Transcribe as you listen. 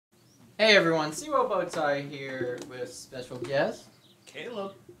Hey everyone, CWheel Bowtie here with special guest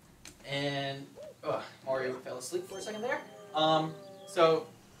Caleb. And Mario fell asleep for a second there. Oh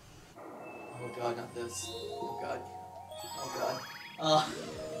god, not this. Oh god.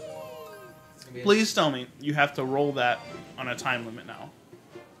 It's gonna be Please tell me you have to roll that on a time limit now.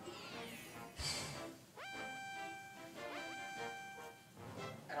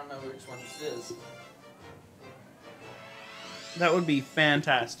 I don't know which one this is. That would be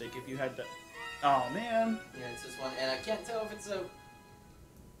fantastic if you had to. Oh man. Yeah, it's this one, and I can't tell if it's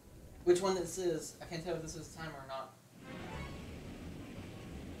which one this is. I can't tell if this is a timer or not.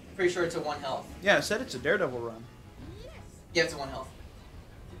 Pretty sure it's a 1 health. Yeah, it said it's a Daredevil run. Yeah, it's a 1 health.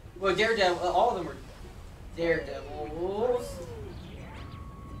 Well, Daredevil, all of them were Daredevils.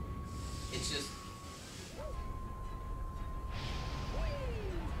 It's just,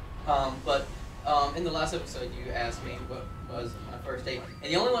 in the last episode, you asked me what was my first date,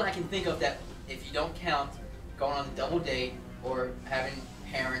 and the only one I can think of that, if you don't count going on a double date or having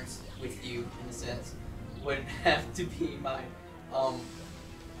parents with you, in a sense, would have to be my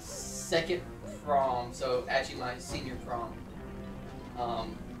second prom. So actually, my senior prom,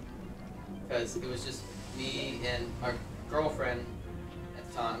 because it was just me and my girlfriend at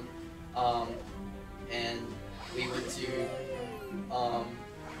the time, and we went to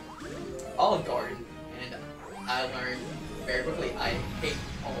Olive Garden, and I learned very quickly I hate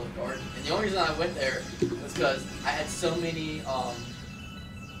Olive Garden, and the only reason I went there was because I had so many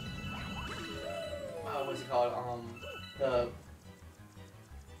what's it called, the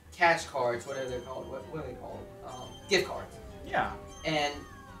cash cards, whatever they're called, what are they called, gift cards. Yeah. And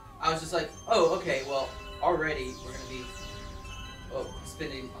I was just like, oh, okay, well, already we're gonna be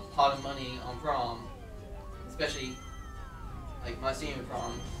spending a pot of money on prom, especially like my senior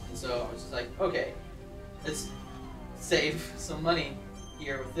prom. And so I was just like, okay, let's save some money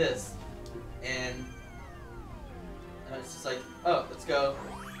here with this. And I was just like, oh, let's go.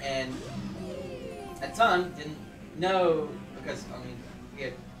 And at the time, didn't know, because, I mean, we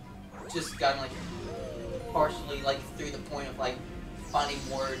had just gotten, like, partially, like, through the point of, like, finding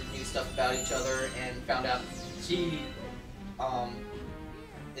more new stuff about each other, and found out she,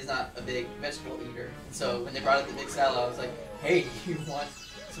 is not a big vegetable eater. So when they brought up the big salad, I was like, hey, do you want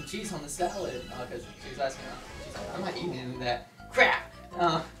some cheese on the salad? Because she was asking her, she's like, I'm not eating any of that crap.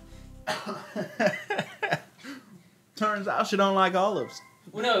 Turns out she don't like olives.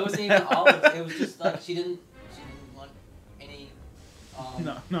 Well, no, it wasn't even olives. It was just like she didn't want any.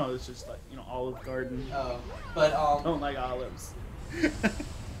 No, it's just like, Olive Garden. Oh, but Don't like olives.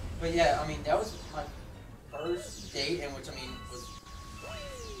 But yeah, I mean, that was my first date, and which, I mean, was,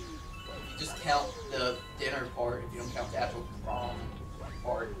 if you just count the dinner part, if you don't count the actual prom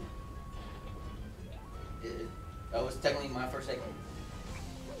part, that was technically my first date.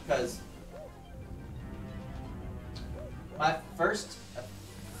 Because my first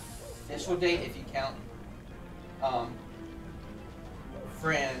official date, if you count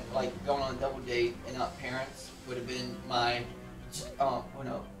friend, like going on a double date and not parents, would have been my, well,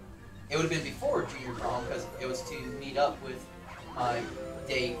 no, it would have been before junior prom, because it was to meet up with my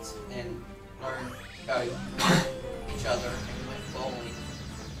date and learn about each other, and we went bowling.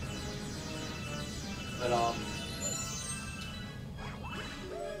 But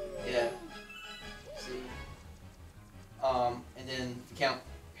yeah. See. And then to count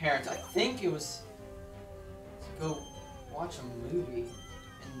parents, I think it was to go watch a movie,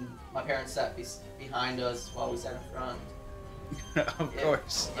 and my parents sat behind us while we sat in front. Of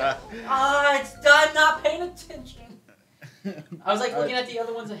course. Yeah. It's done not paying attention. I was like looking at the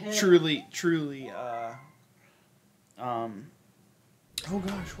other ones ahead. Truly. Oh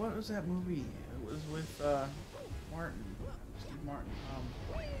gosh, what was that movie? It was with Steve Martin.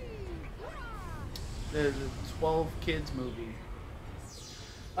 The 12 Kids movie.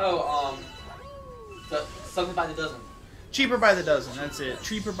 Oh, something by the dozen. Cheaper by the dozen. That's it.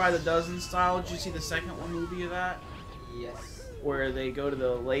 Cheaper by the dozen style. Did you see the second one movie of that? Yes. Where they go to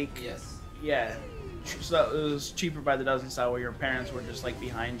the lake. Yes. Yeah. So it was Cheaper by the dozen style, where your parents were just like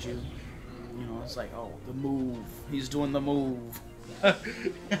behind you. It's like, oh, the move. He's doing the move.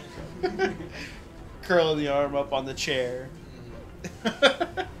 Curling the arm up on the chair.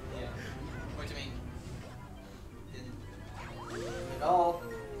 Yeah. Which, I mean, didn't at all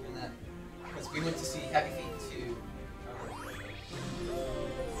in that, because we went to see Happy Feet 2.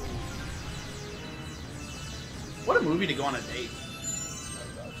 What a movie to go on a date.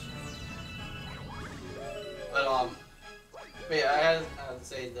 But yeah, I have to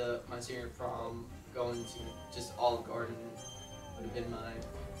say my senior prom, going to just Olive Garden, would have been my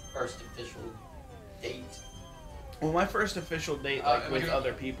first official date. Well, my first official date, like with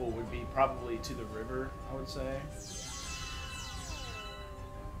other people, would be probably to the river. I would say.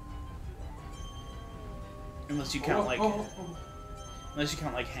 Unless you count unless you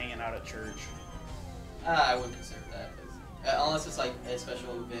count like hanging out at church. I wouldn't consider that, unless it's like a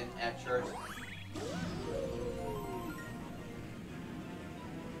special event at church.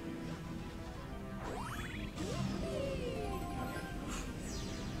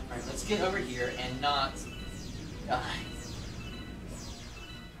 Alright, let's get over here and not die.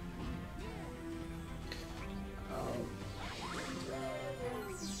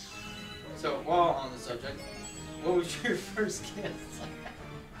 So, while on the subject, what was your first kiss?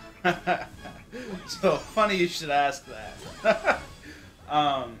 So, funny you should ask that.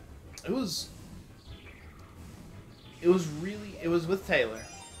 It was with Taylor.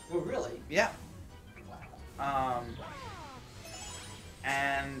 Oh, really? Yeah. Wow.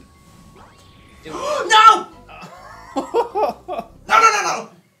 And it was... No! No!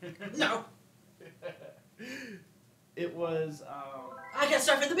 No! It was, I gotta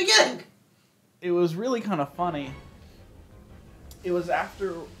start from the beginning! It was really kind of funny. It was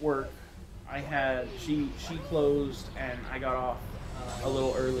after work. She closed and I got off a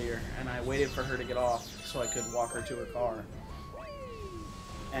little earlier, and I waited for her to get off so I could walk her to her car.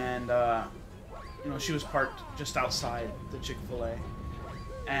 And, she was parked just outside the Chick-fil-A.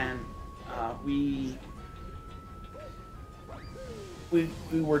 And, we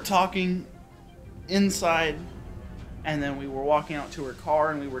were talking inside, and then we were walking out to her car,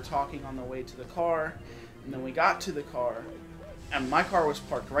 and we were talking on the way to the car, and then we got to the car, and my car was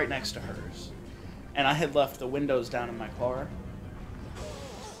parked right next to hers, and I had left the windows down in my car.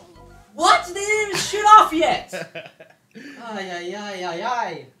 What? They didn't even shoot off yet!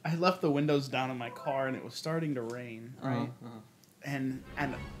 Ay. I left the windows down in my car, and it was starting to rain, right? And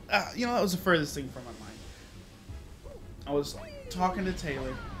that was the furthest thing from my mind. I was talking to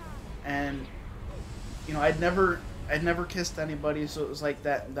Taylor, and I'd never kissed anybody, so it was like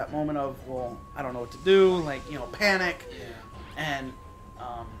that moment of, well, I don't know what to do, like, panic. Yeah. And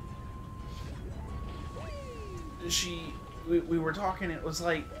we were talking. It was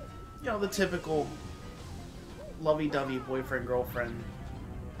like, the typical lovey-dovey boyfriend girlfriend,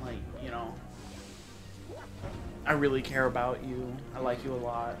 like, I really care about you, I like you a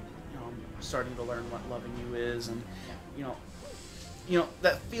lot, I'm starting to learn what loving you is, and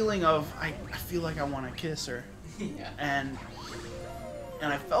that feeling of I feel like I want to kiss her. Yeah. And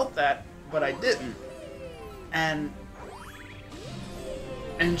I felt that, but I didn't. And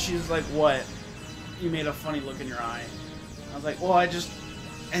she's like, "What? You made a funny look in your eye." I was like, "Well, I just..."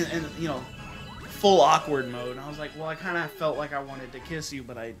 And full awkward mode. I was like, "Well, I kind of felt like I wanted to kiss you,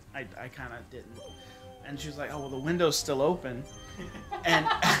 but I kind of didn't." And she was like, "Oh, well, the window's still open." And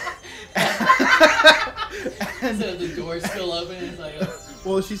so the door's still open. It's like,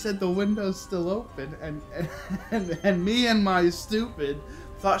 well, she said the window's still open, and me and my stupid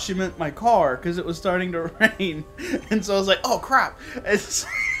thought she meant my car because it was starting to rain, and so I was like, "Oh crap!" And so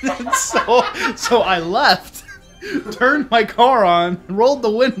I left, turned my car on, rolled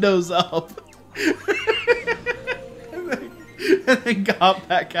the windows up, and then got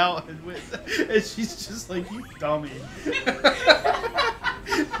back out and went. And she's just like, "You dummy."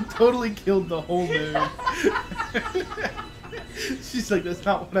 Totally killed the whole mood. She's like, "That's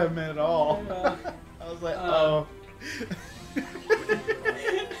not what I meant at all." I was like, "Oh."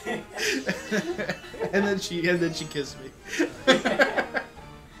 and then she kissed me.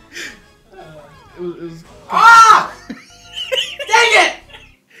 It was ah! Dang it!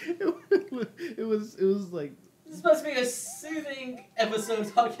 It was like, this is supposed to be a soothing episode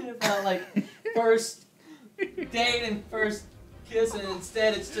talking about like first date and first kiss, and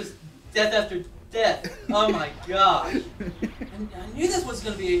instead it's just death after death. Oh my gosh! I knew this was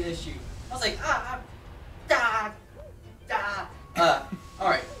gonna be an issue. I was like, all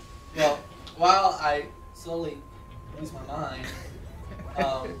right. Well, while I slowly lose my mind,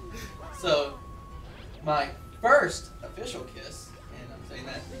 so my first official kiss, and I'm saying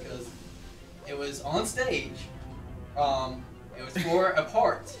that because it was on stage. It was for a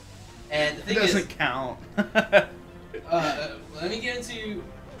part, and the thing it doesn't count. Let me get into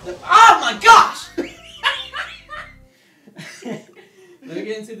the. Oh my gosh! Let me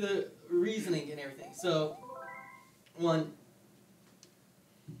get into the reasoning and everything. So, one.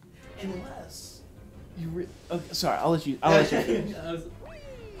 Unless you okay, sorry, I'll let you finish.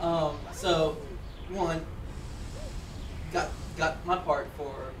 So, one. Got my part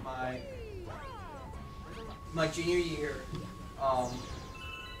for my junior year.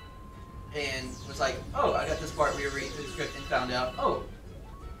 And was like, oh, I got this part. We were reading through the script and found out, oh,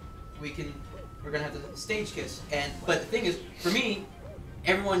 we can we're gonna have the stage kiss. But the thing is, for me,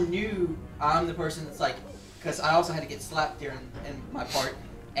 everyone knew I'm the person that's like, because I also had to get slapped during in my part,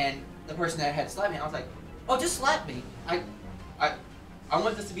 and the person that had slapped me, I was like, oh, just slap me. I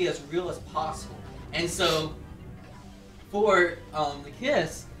want this to be as real as possible. And so for the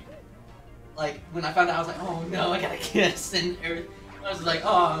kiss, like when I found out, I was like, oh no, I got a kiss, and I was like,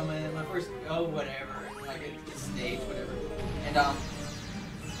 oh man, my first, oh whatever, like it's stage, whatever. And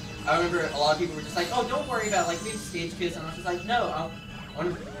I remember a lot of people were just like, oh, don't worry about like maybe stage kiss, and I was just like, no, I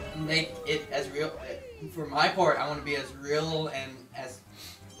want to make it as real. For my part, I want to be as real and as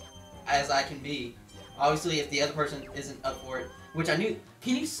I can be. Obviously, if the other person isn't up for it, which I knew.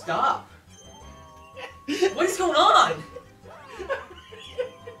 Can you stop? What is going on?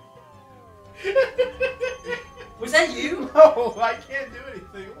 Was that you? No, I can't do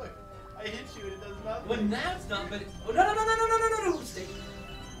anything. Look, I hit you and it does nothing. Well, now it's not, but oh, no, stay.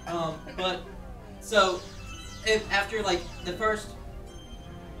 But so after like the first,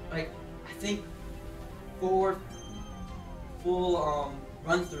 like I think 4 full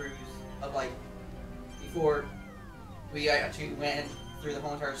run-throughs of like before we actually went through the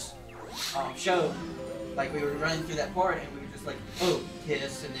whole entire show, like we were running through that part and we were just like, oh,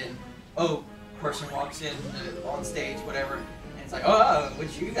 kiss, and then oh, person walks in on stage, whatever, and it's like, oh,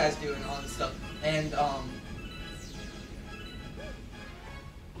 what you guys doing, and all this stuff, and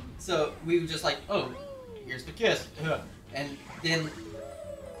so we were just like, oh, here's the kiss, and then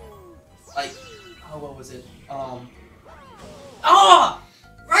like, oh, what was it,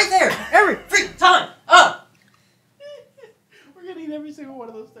 right there, every free time, We're gonna eat every single one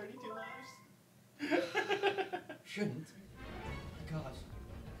of those 32 lives. Shouldn't. Oh my gosh.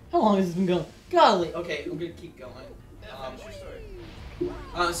 How long has this been going? Golly. Okay, I'm gonna keep going. Finish your story.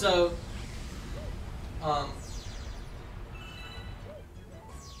 So,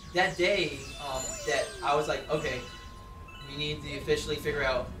 that day, that I was like, okay, we need to officially figure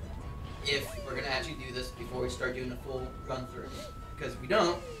out if we're gonna actually do this before we start doing a full run through. Because if we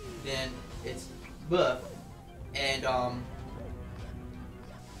don't, then it's buh. And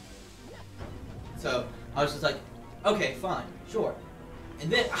so I was just like, okay, fine, sure.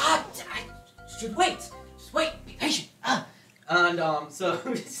 And then I should wait. Just wait, be patient. And so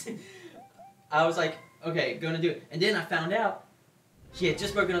I was like, okay, gonna do it. And then I found out she had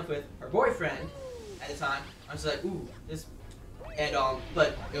just broken up with her boyfriend at the time. I was like, ooh, this, and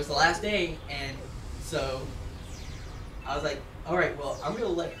but it was the last day, and so I was like, all right, well, I'm gonna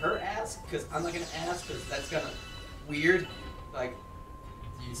let her ask, because I'm not gonna ask, because that's kind of weird. Like,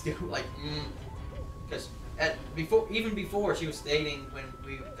 you still like, because even before she was dating, when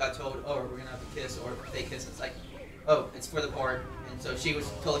we got told, oh, we're gonna have a kiss or a fake kiss, it's like, oh, it's for the part, and so she was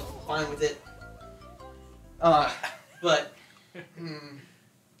totally fine with it. But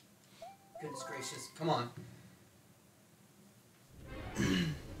goodness gracious, come on.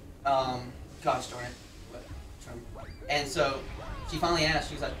 Gosh darn it. And so she finally asked,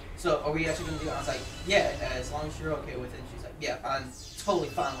 she was like, so are we actually gonna do it? I was like, yeah, as long as you're okay with it. She's like, yeah, I'm totally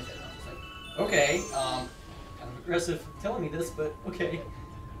fine with it. And I was like, okay, kind of aggressive telling me this, but okay.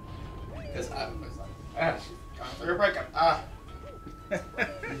 Because I was like, she's going through a breakup.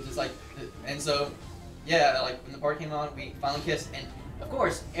 And just like, and so, yeah, like when the part came on, we finally kissed, and of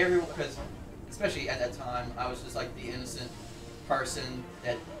course, everyone, because especially at that time, I was just like the innocent person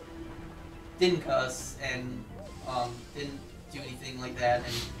that didn't cuss and didn't do anything like that.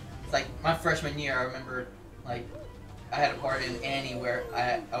 And it's like my freshman year, I remember like I had a part in Annie where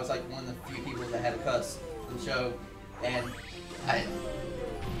I was like one of the few people that had a cuss on the show, and I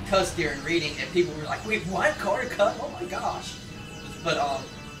cussed during reading, and people were like, "Wait, what? Carter cut? Oh my gosh!" But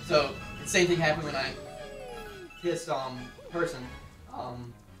so the same thing happened when I kissed person,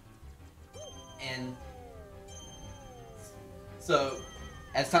 and so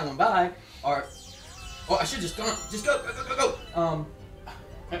as time went by, I should just go.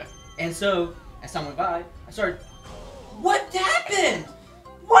 And so as time went by, I started. What happened?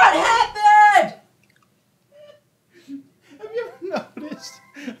 What happened? Have you ever noticed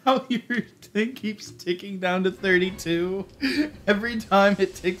how your thing keeps ticking down to 32? Every time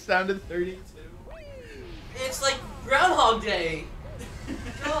it ticks down to 32. It's like Groundhog Day.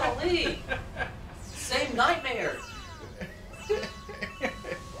 Golly. Same nightmare.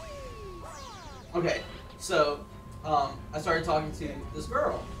 Okay, so I started talking to this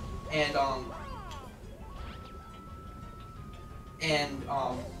girl, and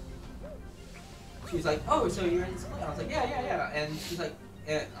she's like, oh, so you're in this play? I was like, yeah. And she's like,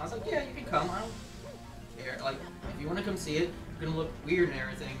 and I was like, yeah, you can come. I don't care. Like, if you want to come see it, it's gonna look weird and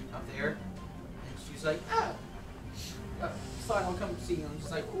everything up there. And she's like, ah. fine, I'll come see you. I'm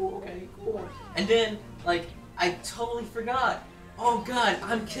just like, oh, okay, cool. And then, like, I totally forgot. Oh God,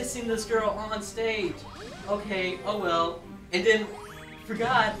 I'm kissing this girl on stage. Okay, oh well. And then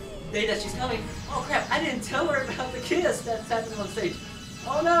forgot the day that she's coming. Oh crap, I didn't tell her about the kiss that's happening on stage.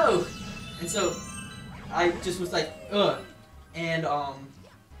 Oh no. And so I just was like, ugh. And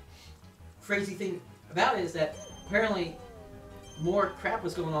crazy thing about it is that apparently more crap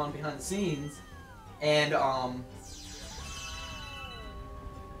was going on behind the scenes. And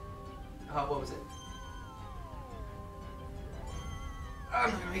what was it? I'm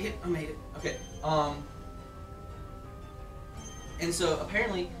not gonna make it. I made it. Okay. And so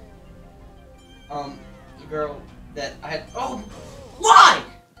apparently, the girl that I had. Oh, why?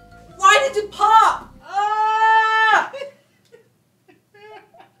 Why did it pop? Ah!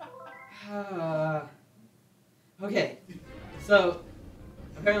 Okay. So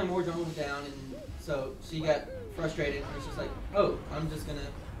apparently more drama was down, and so she got frustrated, and she's like, "Oh, I'm just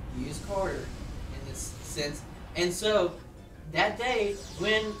gonna use Carter in this sense." And so that day,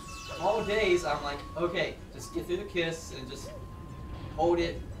 when all days, I'm like, okay, just get through the kiss and just hold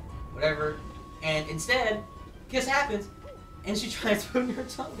it, whatever. And instead, kiss happens, and she tries putting her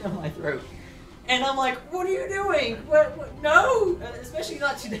tongue down my throat. And I'm like, what are you doing? What? No! Especially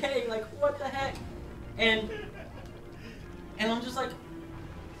not today. Like, what the heck? And I'm just like,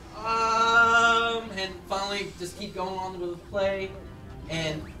 and finally just keep going on with the play.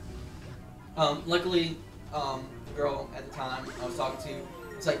 And luckily, the girl at the time I was talking to,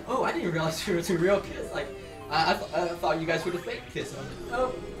 it's like, oh, I didn't realize it was a real kiss. Like, I thought you guys were the fake kiss. And I was like,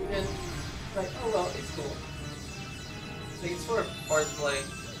 oh, and like, oh well, it's cool. Like, it's for part of the play.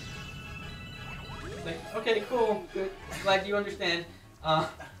 It's like, okay, cool, good. Glad you understand. Oh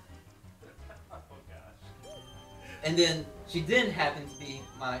gosh. And then she didn't happen to be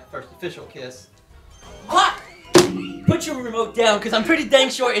my first official kiss. What? Put your remote down, because I'm pretty dang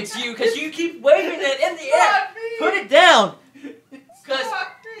sure it's you, because you keep waving it in the air. Put it down.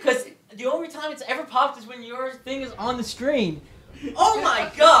 Because the only time it's ever popped is when your thing is on the screen. Oh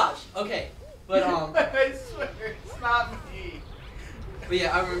my gosh. Okay, but I swear it's not me. But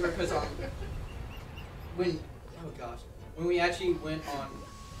yeah, I remember because when when we actually went on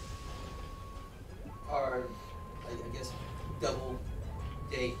our I guess double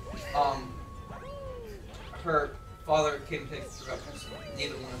date, her father came to pick her up because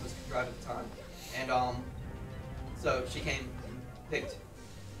neither one of us could drive at the time, and so she came and picked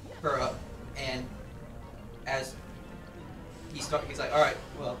her up, and as he's like, all right,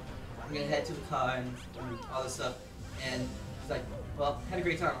 well, I'm gonna head to the car and all this stuff, and he's like, well, had a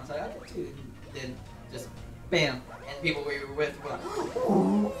great time. I was like, I did too. And then just bam, and the people we were with were like,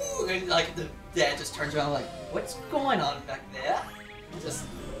 ooh, and like the dad just turns around like, what's going on back there? And just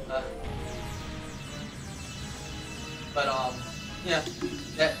but yeah,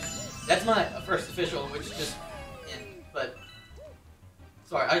 that's my first official, which just but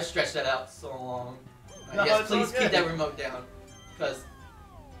sorry, I stretched that out so long. No, yes, please okay. keep that remote down, because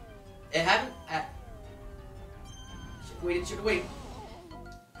it happened at. Should have waited.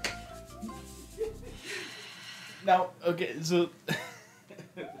 Now, okay, so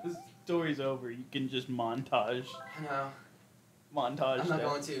the story's over. You can just montage. I know. Montage. I'm not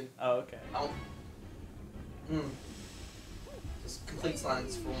going to. Oh, okay. Just complete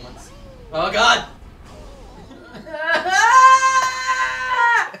silence for once. Oh God!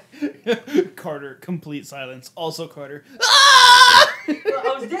 Carter, complete silence. Also Carter. Well,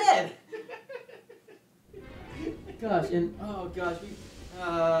 I was dead. Gosh, and oh gosh,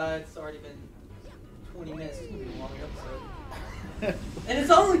 it's already been 20 minutes. It's gonna be a long episode. And it's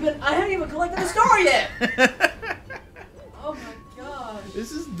only been, I haven't even collected the story yet. Oh my gosh.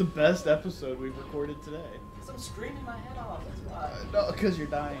 This is the best episode we've recorded today. Because I'm screaming my head off. That's why. No, because you're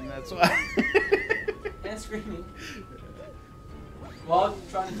dying. That's why. And screaming. While I'm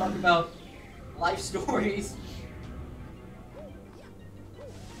trying to talk about life stories.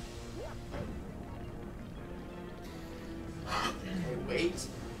 Okay, wait.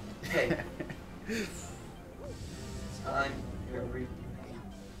 Okay. Time. Every.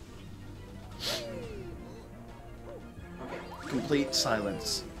 Okay. Complete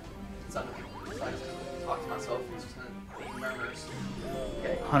silence. So I'm gonna talk to myself. It's just gonna be murmurs.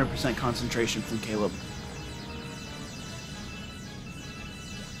 Okay. 100% concentration from Caleb.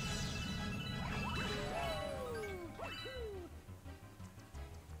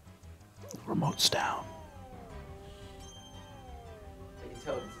 Remote's down. I can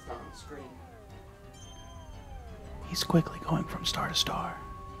tell because it's not on the screen. He's quickly going from star to star.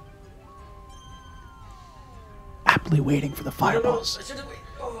 Aptly waiting for the fireballs. I should have waited.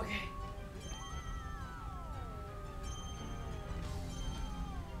 Oh, okay.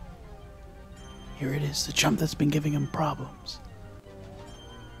 Here it is, the chump that's been giving him problems.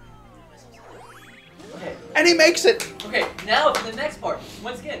 Okay. And he makes it! Okay, now for the next part.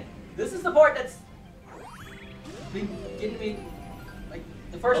 Once again, this is the part that's been getting me, like,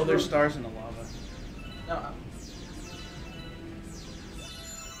 the first Oh, there's group- stars in the lava. No.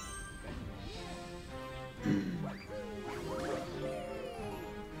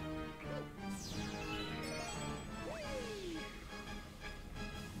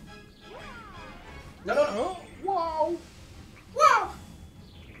 No, no, no. Oh, wow! Wow!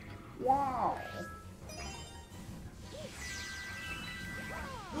 Wow!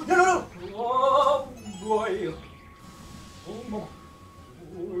 No, no, no! Oh, boy. Oh, my.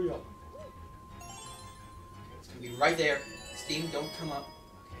 Oh, yeah. It's gonna be right there. Steam, don't come up.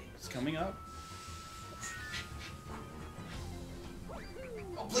 Okay. It's coming up.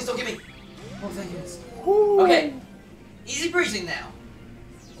 Oh, please don't get me. Oh, thank goodness. Woo. Okay. Easy breezing now.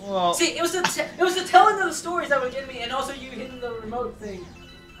 Well, See, it was the telling of the stories that would get me, and also you hitting the remote thing.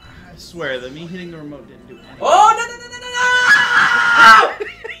 I swear that me hitting the remote didn't do anything. Oh, no, no, no, no, no,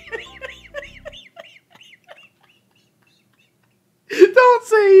 no! Don't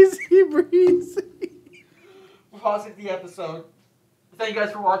say easy breezy. We're pausing the episode. Thank you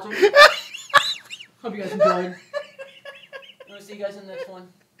guys for watching. Hope you guys enjoyed. I'm gonna see you guys in the next one.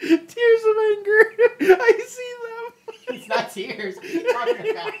 Tears of anger. I see them. It's not tears. What are you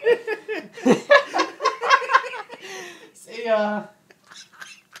talking about?